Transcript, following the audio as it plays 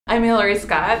I'm Hillary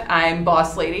Scott. I'm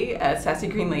boss lady at Sassy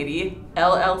Green Lady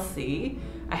LLC.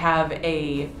 I have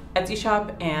a Etsy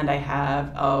shop and I have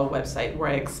a website where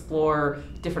I explore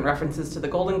different references to the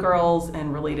Golden Girls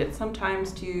and relate it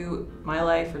sometimes to my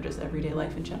life or just everyday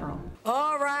life in general.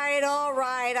 All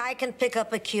right, I can pick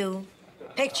up a cue.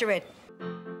 Picture it.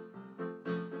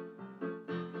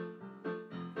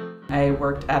 I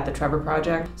worked at the Trevor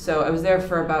Project, so I was there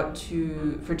for about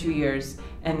 2 years,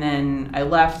 and then I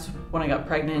left when I got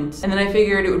pregnant, and then I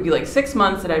figured it would be like 6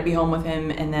 months that I'd be home with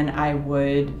him, and then I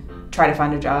would try to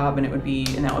find a job, and that would be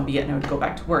it, and I would go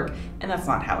back to work, and that's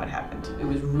not how it happened. It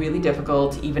was really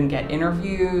difficult to even get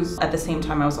interviews. At the same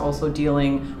time, I was also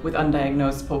dealing with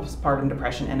undiagnosed postpartum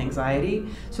depression and anxiety,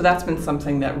 so that's been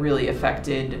something that really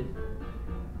affected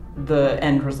the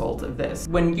end result of this.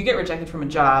 When you get rejected from a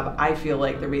job, I feel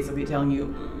like they're basically telling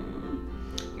you,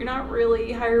 you're not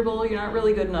really hireable, you're not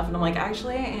really good enough. And I'm like,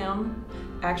 actually I am,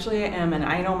 and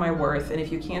I know my worth, and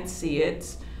if you can't see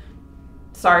it,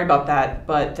 sorry about that,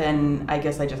 but then I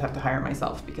guess I just have to hire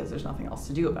myself because there's nothing else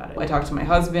to do about it. I talked to my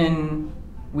husband,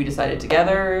 we decided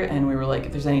together, and we were like,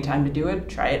 if there's any time to do it,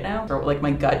 try it now. Or like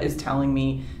my gut is telling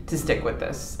me to stick with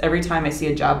this. Every time I see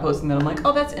a job posting that I'm like,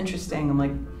 oh, that's interesting, I'm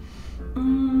like,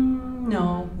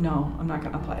 no, I'm not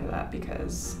gonna apply to that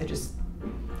because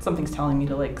something's telling me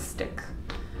to like stick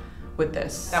with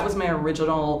this. That was my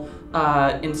original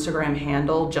Instagram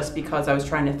handle just because I was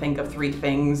trying to think of 3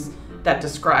 things that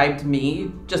described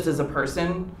me just as a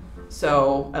person.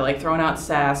 So I like throwing out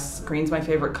sass, green's my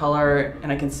favorite color,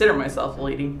 and I consider myself a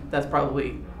lady. That's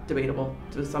probably debatable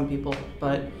to some people,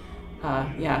 but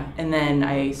yeah. And then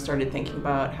I started thinking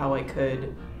about how I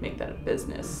could make that a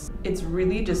business. It's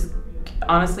really just,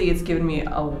 honestly, it's given me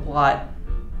a lot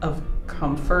of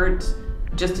comfort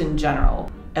just in general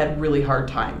at really hard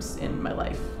times in my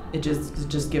life. It's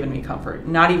just given me comfort.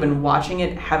 Not even watching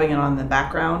it, having it on the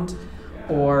background,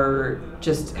 or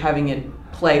just having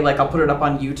it play, like I'll put it up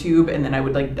on YouTube and then I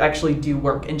would like actually do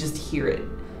work and just hear it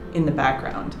in the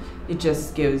background. It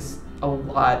just gives a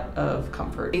lot of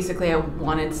comfort. Basically, I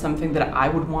wanted something that I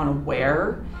would want to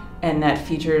wear and that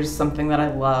features something that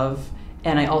I love.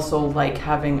 And I also like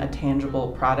having a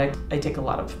tangible product. I take a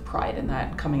lot of pride in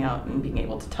that, coming out and being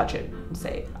able to touch it and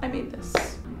say, I made this.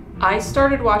 I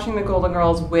started watching the Golden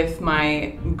Girls with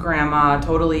my grandma,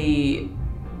 totally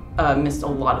missed a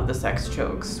lot of the sex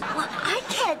jokes. Well, I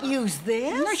can't use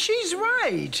this. No, she's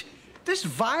right. This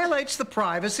violates the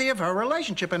privacy of her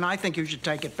relationship, and I think you should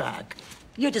take it back.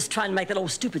 You're just trying to make that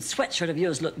old stupid sweatshirt of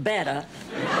yours look better.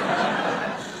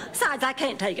 Besides, I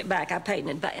can't take it back. I paid in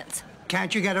advance.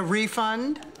 Can't you get a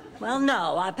refund? Well,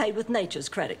 no, I paid with Nature's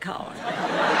credit card.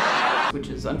 Which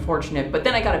is unfortunate, but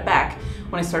then I got it back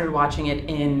when I started watching it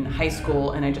in high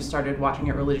school, and I just started watching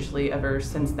it religiously ever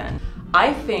since then.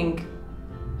 I think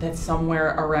that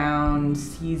somewhere around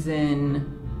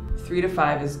season 3 to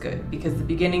 5 is good, because the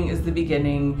beginning is the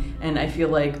beginning, and I feel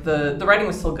like the writing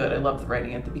was still good. I loved the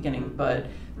writing at the beginning, but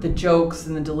the jokes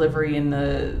and the delivery and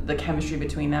the chemistry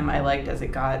between them I liked as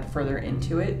it got further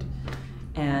into it.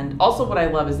 And also what I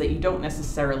love is that you don't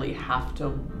necessarily have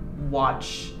to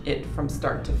watch it from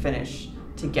start to finish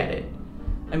to get it.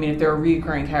 I mean, if there are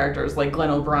recurring characters like Glenn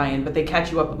O'Brien, but they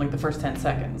catch you up in like the first 10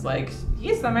 seconds, like,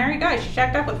 he's the married guy she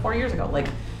shacked up with 4 years ago. Like,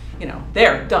 you know,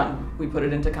 there, done. We put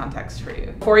it into context for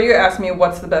you. Before you ask me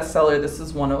what's the bestseller, this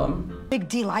is one of them. Big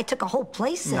deal, I took a whole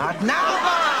place in. Not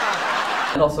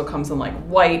now! It also comes in like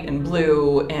white and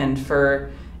blue and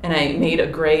I made a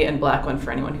gray and black one for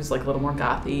anyone who's like a little more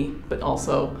gothy, but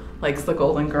also likes the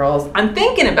Golden Girls. I'm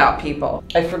thinking about people.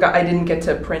 I forgot I didn't get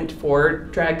to print for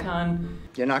DragCon.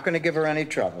 You're not going to give her any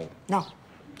trouble. No.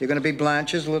 You're going to be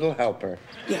Blanche's little helper.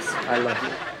 Yes. I love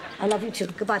you. I love you too.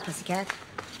 Goodbye, pussycat.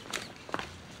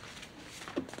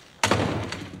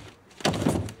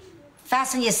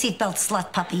 Fasten your seatbelt,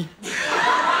 slut puppy.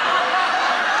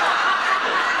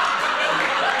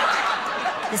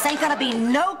 This ain't gonna be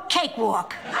no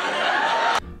cakewalk.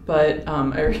 But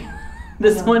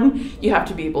this one, you have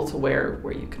to be able to wear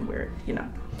where you can wear it, you know.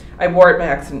 I wore it by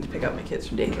accident to pick up my kids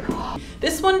from daycare.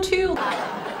 This one too.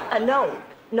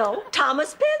 No,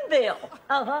 Thomas Penville.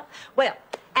 Uh-huh. Well,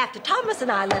 after Thomas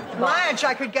and I left Blanche,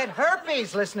 I could get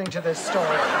herpes listening to this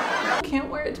story. You can't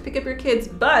wear it to pick up your kids,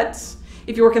 but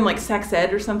if you work in like sex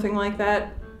ed or something like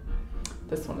that,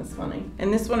 this one is funny.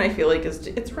 And this one I feel like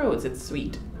it's Rose, it's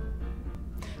sweet.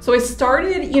 So I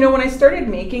started, when I started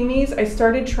making these, I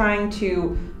started trying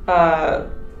to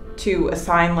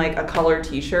assign like a color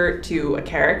t-shirt to a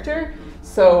character.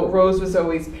 So Rose was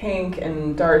always pink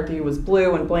and Dorothy was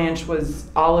blue and Blanche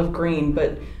was olive green,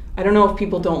 but I don't know if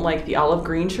people don't like the olive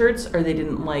green shirts or they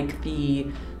didn't like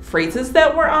the phrases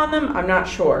that were on them. I'm not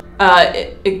sure.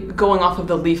 Going off of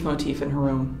the leaf motif in her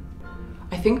room.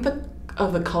 I think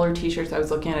of the color t-shirts I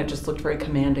was looking at, it just looked very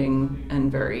commanding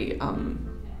and very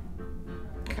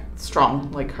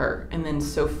strong like her. And then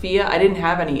Sophia, I didn't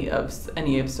have any of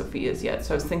Sophia's yet,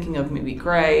 so I was thinking of maybe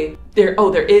gray. There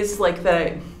is like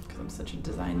the, because I'm such a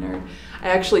design nerd, I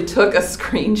actually took a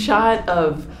screenshot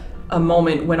of a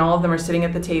moment when all of them are sitting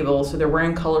at the table, so they're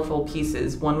wearing colorful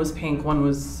pieces. One was pink, one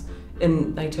was,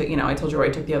 and I took, I told you where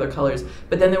I took the other colors,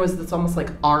 but then there was this almost like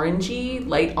orangey,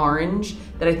 light orange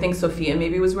that I think Sophia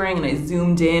maybe was wearing, and I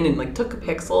zoomed in and like took a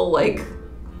pixel, like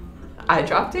I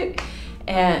dropped it.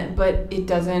 But it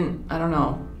doesn't, I don't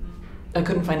know. I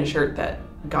couldn't find a shirt that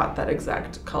got that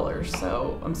exact color,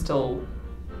 so I'm still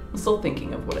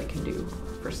thinking of what I can do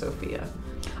for Sophia.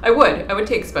 I would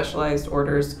take specialized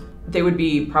orders. They would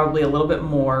be probably a little bit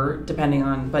more depending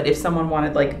on, but if someone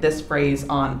wanted like this phrase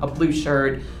on a blue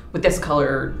shirt with this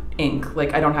color ink,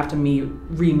 like I don't have to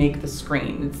remake the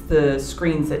screen. It's the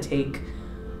screens that take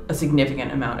a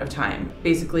significant amount of time.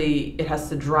 Basically, it has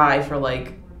to dry for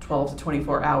like 12 to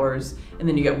 24 hours, and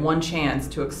then you get one chance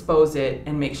to expose it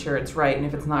and make sure it's right, and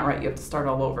if it's not right, you have to start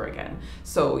all over again.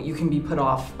 So you can be put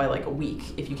off by like a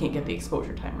week if you can't get the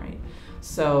exposure time right.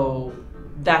 So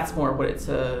that's more what it's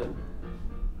a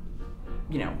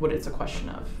question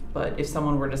of. But if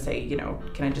someone were to say,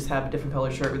 can I just have a different color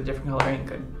shirt with a different color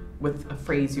ink with a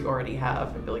phrase you already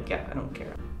have, I'd be like, yeah, I don't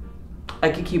care. I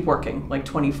could keep working like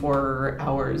 24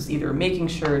 hours, either making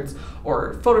shirts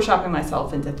or photoshopping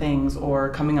myself into things or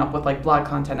coming up with like blog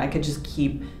content. I could just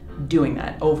keep doing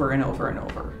that over and over and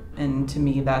over. And to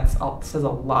me, that says a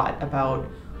lot about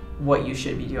what you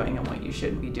should be doing and what you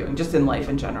shouldn't be doing, just in life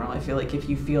in general. I feel like if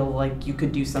you feel like you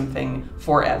could do something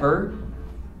forever,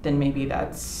 then maybe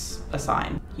that's a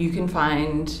sign. You can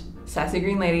find Sassy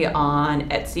Green Lady on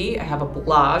Etsy. I have a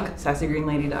blog,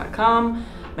 sassygreenlady.com.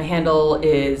 My handle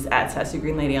is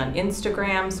 @sassygreenlady on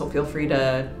Instagram, so feel free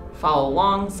to follow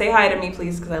along. Say hi to me,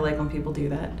 please, because I like when people do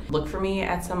that. Look for me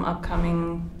at some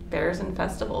upcoming fairs and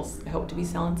festivals. I hope to be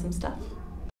selling some stuff.